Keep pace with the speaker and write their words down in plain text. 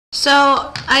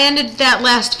So I ended that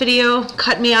last video,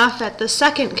 cut me off at the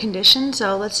second condition,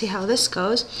 so let's see how this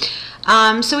goes.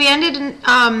 So we ended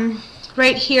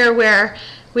right here where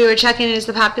we were checking is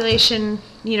the population,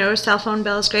 cell phone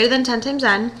bills greater than 10 times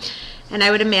n, and I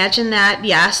would imagine that,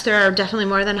 yes, there are definitely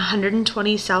more than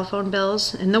 120 cell phone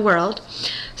bills in the world.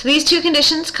 So these two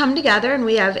conditions come together and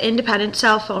we have independent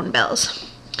cell phone bills.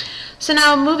 So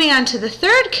now moving on to the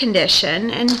third condition,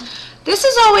 and this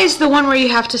is always the one where you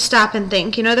have to stop and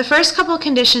think. The first couple of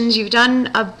conditions you've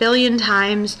done a billion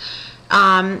times. You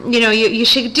got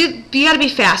to be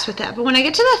fast with that. But when I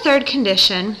get to the third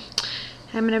condition,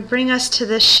 I'm going to bring us to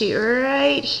this sheet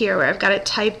right here where I've got it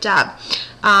typed up.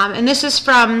 And this is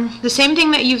from the same thing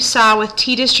that you saw with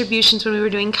t-distributions when we were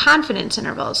doing confidence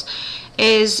intervals.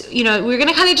 We're going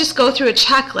to kind of just go through a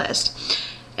checklist.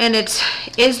 And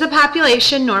is the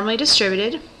population normally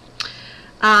distributed?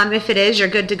 If it is, you're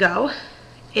good to go.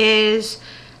 Is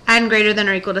n greater than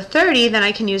or equal to 30, then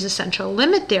I can use the central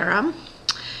limit theorem.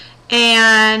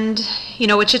 And,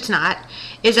 which it's not.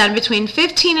 Is n between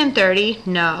 15 and 30?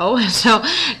 No. So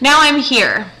now I'm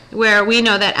here where we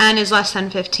know that n is less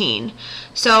than 15.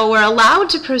 So we're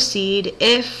allowed to proceed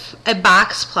if a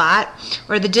box plot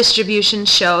or the distribution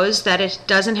shows that it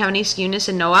doesn't have any skewness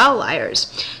and no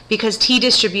outliers, because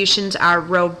t-distributions are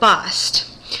robust.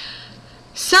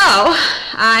 So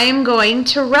I'm going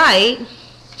to write,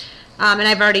 and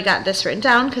I've already got this written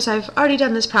down because I've already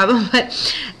done this problem,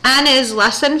 but n is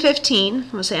less than 15.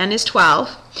 We'll say n is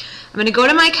 12. I'm going to go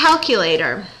to my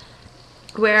calculator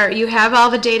where you have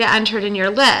all the data entered in your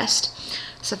list.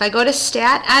 So if I go to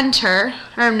stat enter,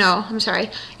 you want to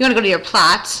go to your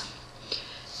plots.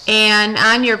 And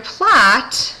on your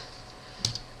plot,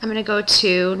 I'm going to go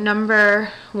to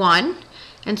number 1.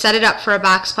 And set it up for a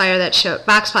box plot that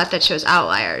shows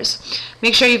outliers.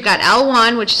 Make sure you've got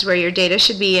L1, which is where your data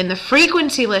should be, and the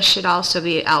frequency list should also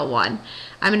be L1.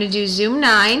 I'm going to do zoom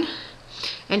 9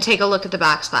 and take a look at the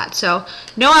box plot. So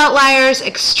no outliers,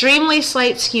 extremely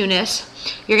slight skewness.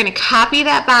 You're going to copy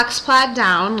that box plot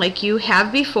down like you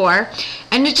have before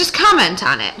and just comment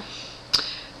on it.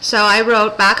 So I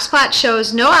wrote box plot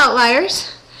shows no outliers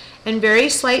and very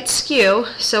slight skew,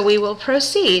 so we will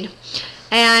proceed.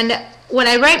 And when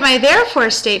I write my therefore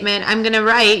statement, I'm going to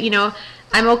write,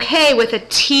 I'm okay with a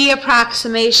t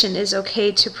approximation is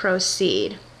okay to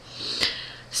proceed.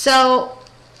 So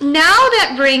now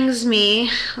that brings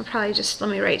me, let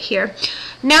me write here.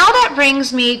 Now that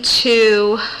brings me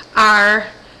to our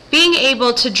being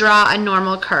able to draw a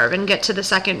normal curve and get to the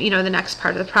second, the next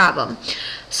part of the problem.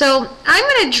 So I'm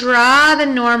going to draw the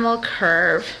normal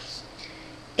curve,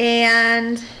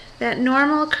 and that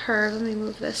normal curve, let me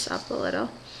move this up a little.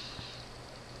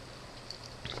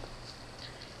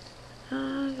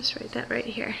 Just write that right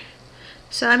here.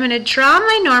 So I'm going to draw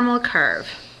my normal curve.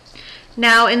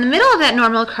 Now in the middle of that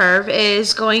normal curve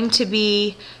is going to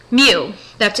be mu.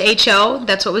 That's HO.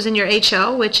 That's what was in your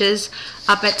HO, which is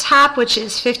up at top, which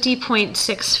is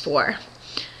 50.64.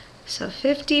 So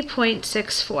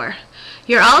 50.64.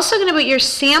 You're also going to put your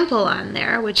sample on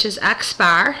there, which is X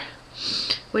bar,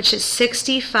 which is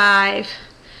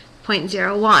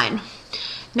 65.01.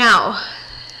 Now,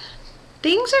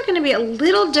 things are going to be a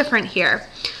little different here.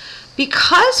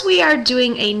 Because we are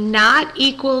doing a not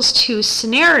equals to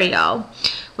scenario,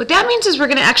 what that means is we're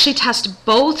going to actually test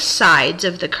both sides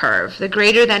of the curve, the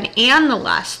greater than and the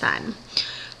less than.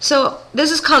 So this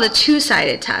is called a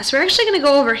two-sided test. We're actually going to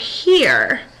go over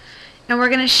here and we're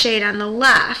going to shade on the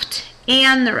left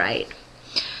and the right.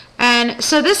 And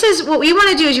so this is what we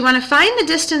want to do, is you want to find the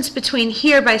distance between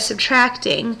here by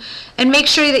subtracting and make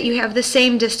sure that you have the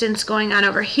same distance going on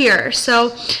over here.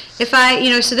 So if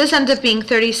so this ends up being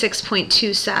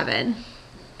 36.27.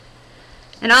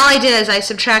 And all I did is I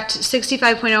subtract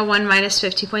 65.01 minus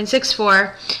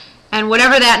 50.64, and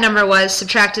whatever that number was,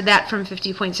 subtracted that from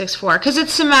 50.64, because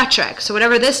it's symmetric. So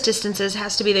whatever this distance is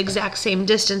has to be the exact same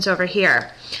distance over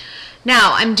here.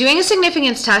 Now, I'm doing a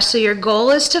significance test, so your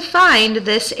goal is to find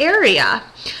this area.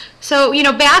 So,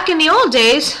 back in the old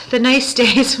days, the nice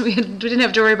days, we didn't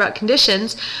have to worry about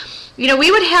conditions, we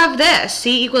would have this,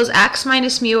 C equals X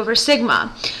minus mu over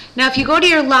sigma. Now, if you go to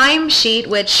your Lime sheet,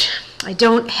 which I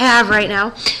don't have right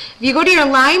now, if you go to your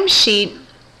Lime sheet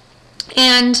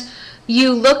and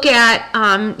you look at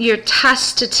your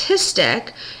test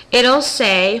statistic, it'll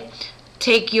say,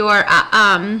 take your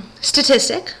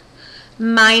statistic,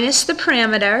 minus the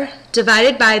parameter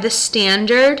divided by the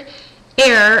standard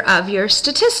error of your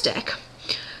statistic.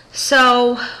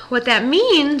 So what that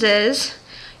means is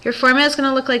your formula is going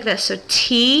to look like this. So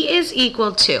t is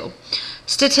equal to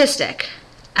statistic,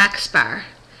 X bar,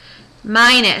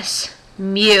 minus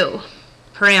mu,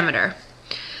 parameter,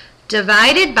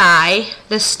 divided by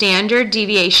the standard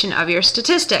deviation of your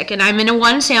statistic. And I'm in a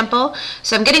 1 sample,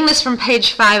 so I'm getting this from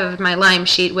page 5 of my Lime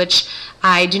sheet, which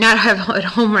I do not have at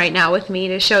home right now with me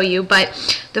to show you.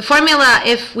 But the formula,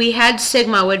 if we had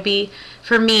sigma, would be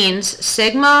for means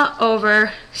sigma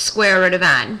over square root of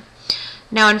n.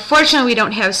 Now, unfortunately, we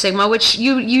don't have sigma, which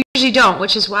you usually don't,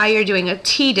 which is why you're doing a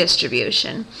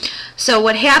t-distribution. So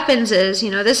what happens is,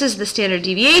 this is the standard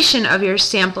deviation of your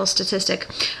sample statistic.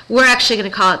 We're actually going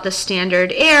to call it the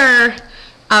standard error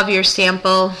of your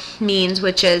sample means,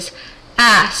 which is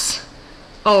S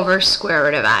over square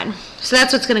root of n. So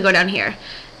that's what's going to go down here.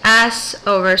 S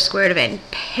over square root of n.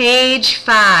 Page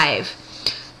 5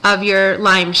 of your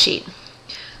Lime sheet.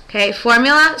 Okay,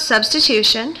 formula,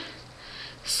 substitution.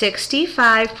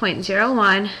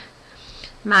 65.01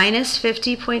 minus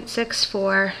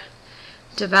 50.64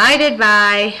 divided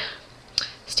by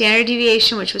standard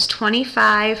deviation, which was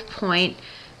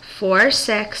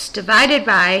 25.46, divided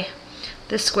by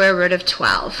the square root of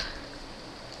 12.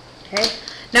 Okay.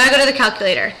 Now I go to the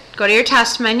calculator. Go to your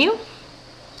test menu,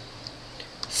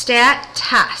 stat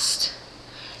test.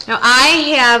 Now I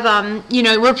have,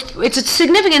 it's a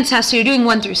significance test, so you're doing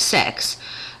 1 through 6.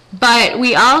 But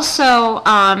we also,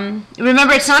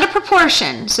 remember, it's not a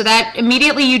proportion, so that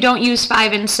immediately you don't use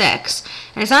 5 and 6.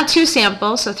 And it's not 2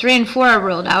 samples, so 3 and 4 are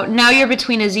ruled out. Now you're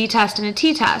between a z-test and a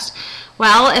t-test.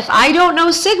 Well, if I don't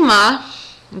know sigma,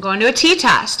 I'm going to a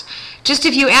t-test. Just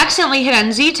if you accidentally hit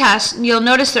on z-test, you'll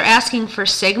notice they're asking for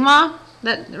sigma,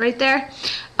 that right there.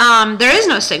 There is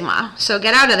no sigma, so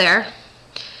get out of there.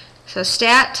 So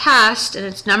stat test, and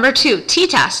it's number 2,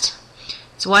 t-test.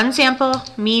 It's 1 sample,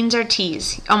 means are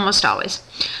t's, almost always.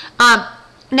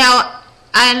 Now,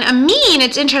 on a mean,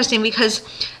 it's interesting because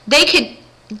they could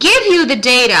give you the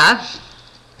data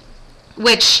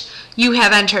which you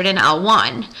have entered in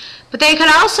L1, but they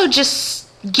could also just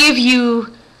give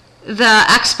you the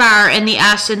X bar and the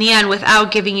S and the N without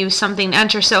giving you something to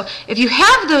enter. So if you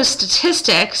have those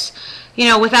statistics,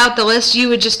 without the list, you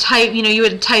would just type, you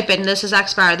would type in, this is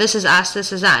X bar, this is S,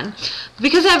 this is N.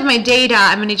 Because I have my data,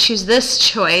 I'm going to choose this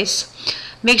choice.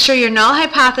 Make sure your null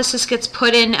hypothesis gets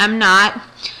put in M naught.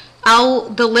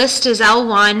 The list is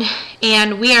L1,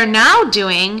 and we are now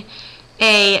doing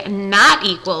a not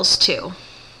equals to.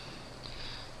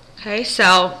 Okay, so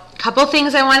a couple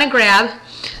things I want to grab.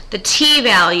 The t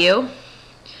value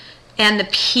and the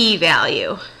p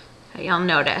value. You'll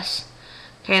notice.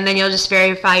 Okay, and then you'll just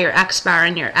verify your X bar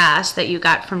and your S that you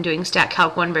got from doing Stat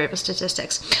Calc 1 variable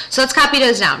statistics. So let's copy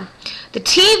those down. The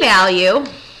t value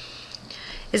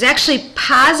is actually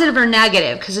positive or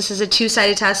negative because this is a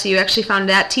 2-sided test, so you actually found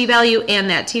that t value and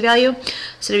that t value.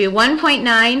 So it'll be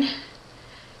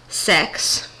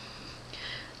 1.96.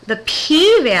 The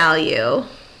p value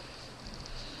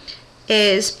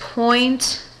is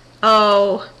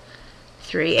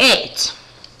 0.038.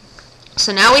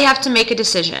 So now we have to make a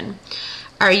decision.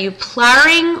 Are you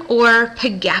plarring or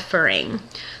pagaffering?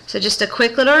 So just a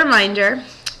quick little reminder,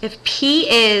 if p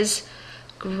is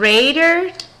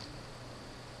greater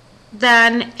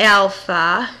than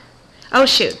alpha, oh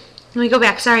shoot, let me go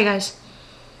back, sorry guys.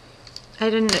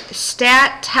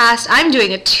 Stat test, I'm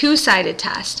doing a 2-sided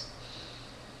test.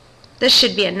 This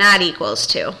should be a not equals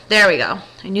to. There we go.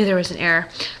 I knew there was an error.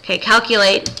 Okay,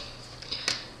 calculate.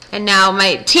 And now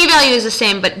my t-value is the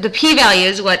same, but the p-value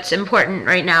is what's important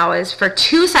right now. Is for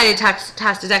 2-sided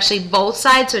test is actually both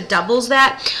sides, so it doubles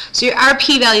that. So our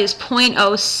p-value is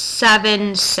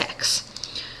 0.076.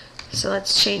 So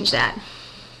let's change that.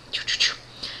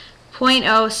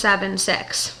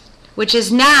 0.076, which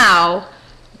is now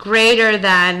greater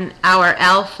than our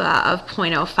alpha of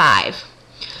 0.05.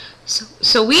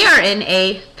 So we are in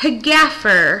a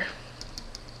pagaffer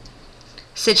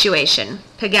situation.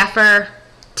 Pagaffer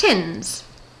tins.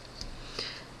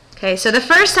 Okay, so the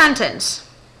first sentence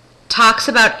talks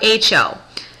about HO.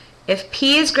 If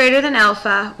P is greater than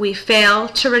alpha, we fail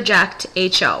to reject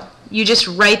HO. You just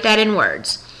write that in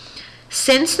words.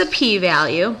 Since the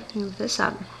p-value, move this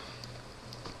up.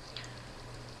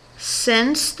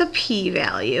 Since the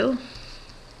p-value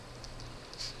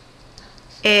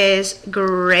is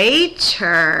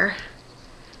greater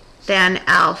than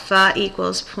alpha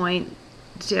equals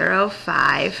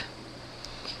 0.05,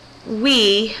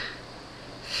 we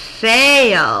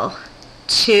fail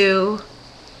to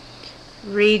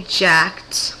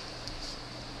reject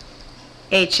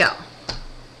HO.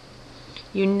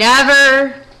 You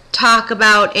never talk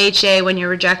about HA when you're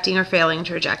rejecting or failing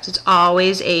to reject. It's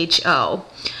always HO.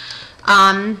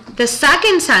 The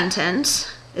second sentence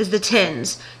is the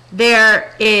TINS.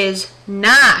 There is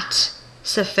not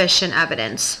sufficient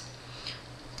evidence.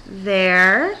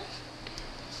 There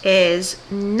is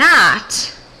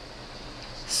not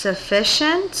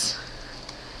sufficient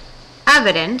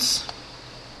evidence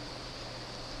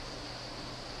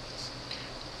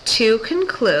to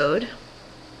conclude.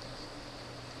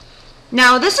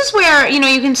 Now this is where, you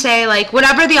can say, like,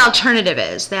 whatever the alternative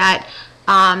is, that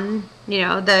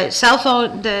the cell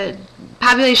phone, the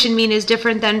population mean is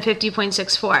different than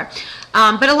 50.64.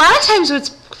 But a lot of times what's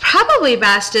probably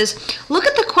best is look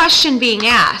at the question being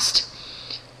asked.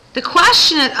 The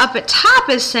question up at top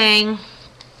is saying,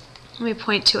 let me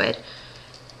point to it,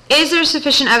 is there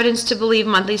sufficient evidence to believe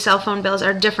monthly cell phone bills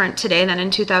are different today than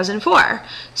in 2004?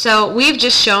 So we've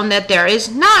just shown that there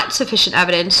is not sufficient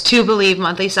evidence to believe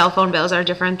monthly cell phone bills are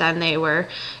different than they were,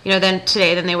 than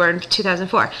today than they were in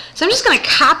 2004. So I'm just going to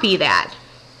copy that.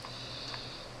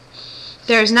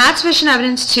 There is not sufficient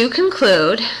evidence to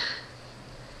conclude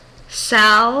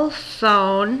cell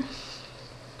phone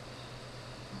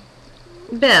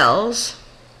bills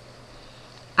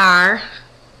are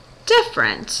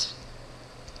different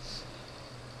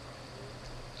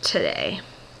today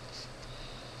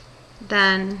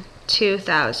than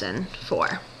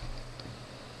 2004.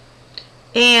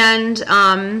 And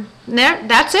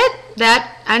that's it.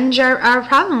 That ends our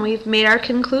problem. We've made our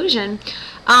conclusion.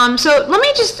 So let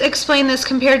me just explain this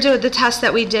compared to the test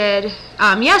that we did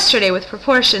yesterday with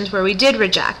proportions, where we did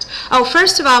reject. Oh,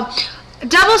 first of all,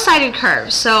 double-sided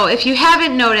curves. So if you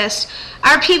haven't noticed,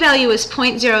 our p-value is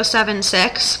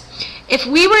 0.076. If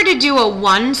we were to do a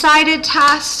one-sided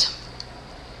test,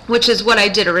 which is what I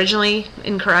did originally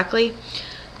incorrectly,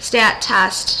 stat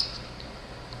test,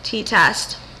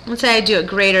 t-test, let's say I do a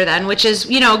greater than, which is,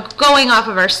 going off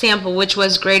of our sample, which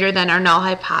was greater than our null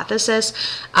hypothesis.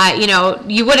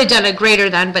 You would have done a greater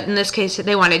than, but in this case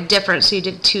they wanted different, so you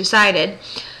did two-sided.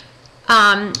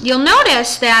 You'll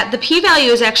notice that the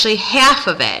p-value is actually half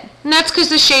of it, and that's because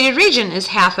the shaded region is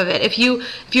half of it. If you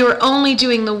were only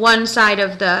doing the one side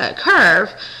of the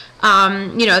curve,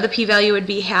 the p-value would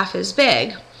be half as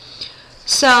big.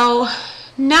 So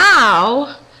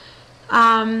now,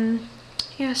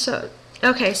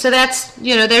 okay, so that's,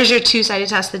 there's your two-sided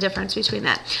test, the difference between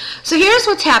that. So here's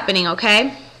what's happening,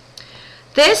 okay?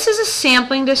 This is a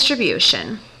sampling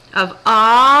distribution of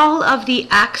all of the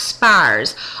X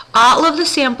bars, all of the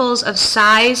samples of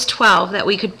size 12 that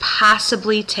we could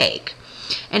possibly take,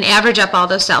 and average up all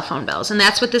those cell phone bills. And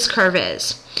that's what this curve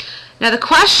is. Now the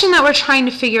question that we're trying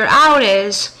to figure out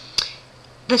is,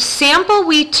 the sample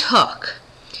we took,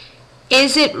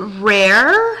 is it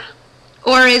rare,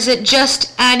 or is it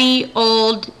just any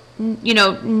old,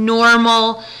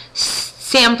 normal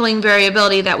sampling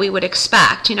variability that we would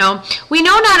expect? We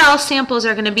know not all samples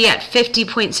are going to be at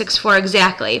 50.64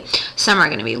 exactly. Some are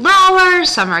going to be lower,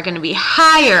 some are going to be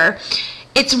higher.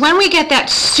 It's when we get that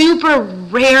super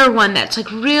rare one that's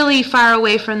like really far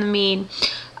away from the mean,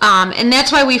 and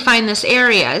that's why we find this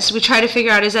area, is we try to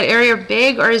figure out, is that area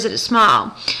big or is it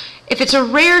small? If it's a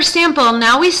rare sample,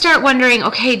 now we start wondering,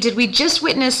 okay, did we just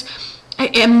witness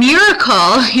a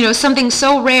miracle, something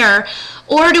so rare,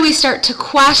 or do we start to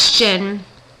question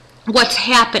what's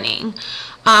happening,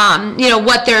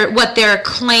 what their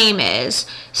claim is?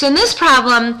 So in this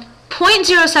problem,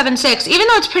 0.076, even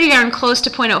though it's pretty darn close to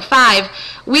 0.05,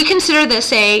 we consider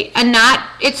this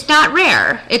it's not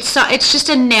rare. It's just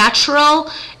a natural,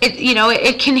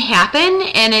 it can happen,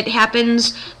 and it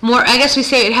happens more, I guess we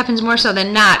say it happens more so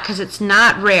than not, because it's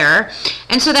not rare.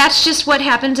 And so that's just what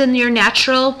happens in your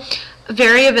natural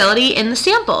variability in the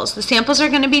samples. The samples are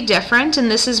going to be different, and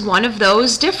this is one of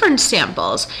those different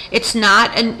samples. It's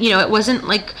not, it wasn't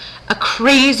like a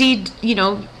crazy,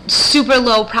 super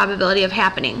low probability of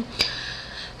happening.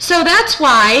 So that's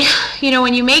why,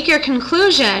 when you make your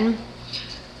conclusion,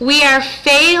 we are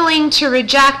failing to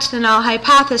reject the null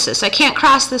hypothesis. I can't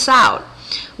cross this out.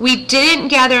 We didn't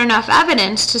gather enough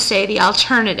evidence to say the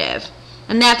alternative.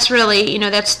 And that's really,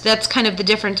 that's kind of the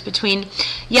difference between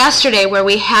yesterday, where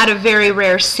we had a very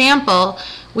rare sample.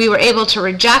 We were able to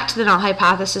reject the null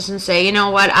hypothesis and say, you know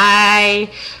what,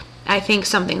 I think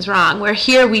something's wrong. Where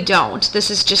here we don't. This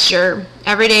is just your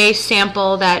everyday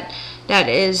sample that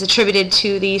is attributed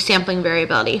to the sampling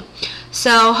variability.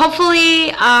 So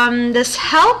hopefully this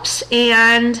helps,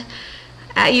 and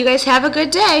you guys have a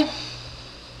good day.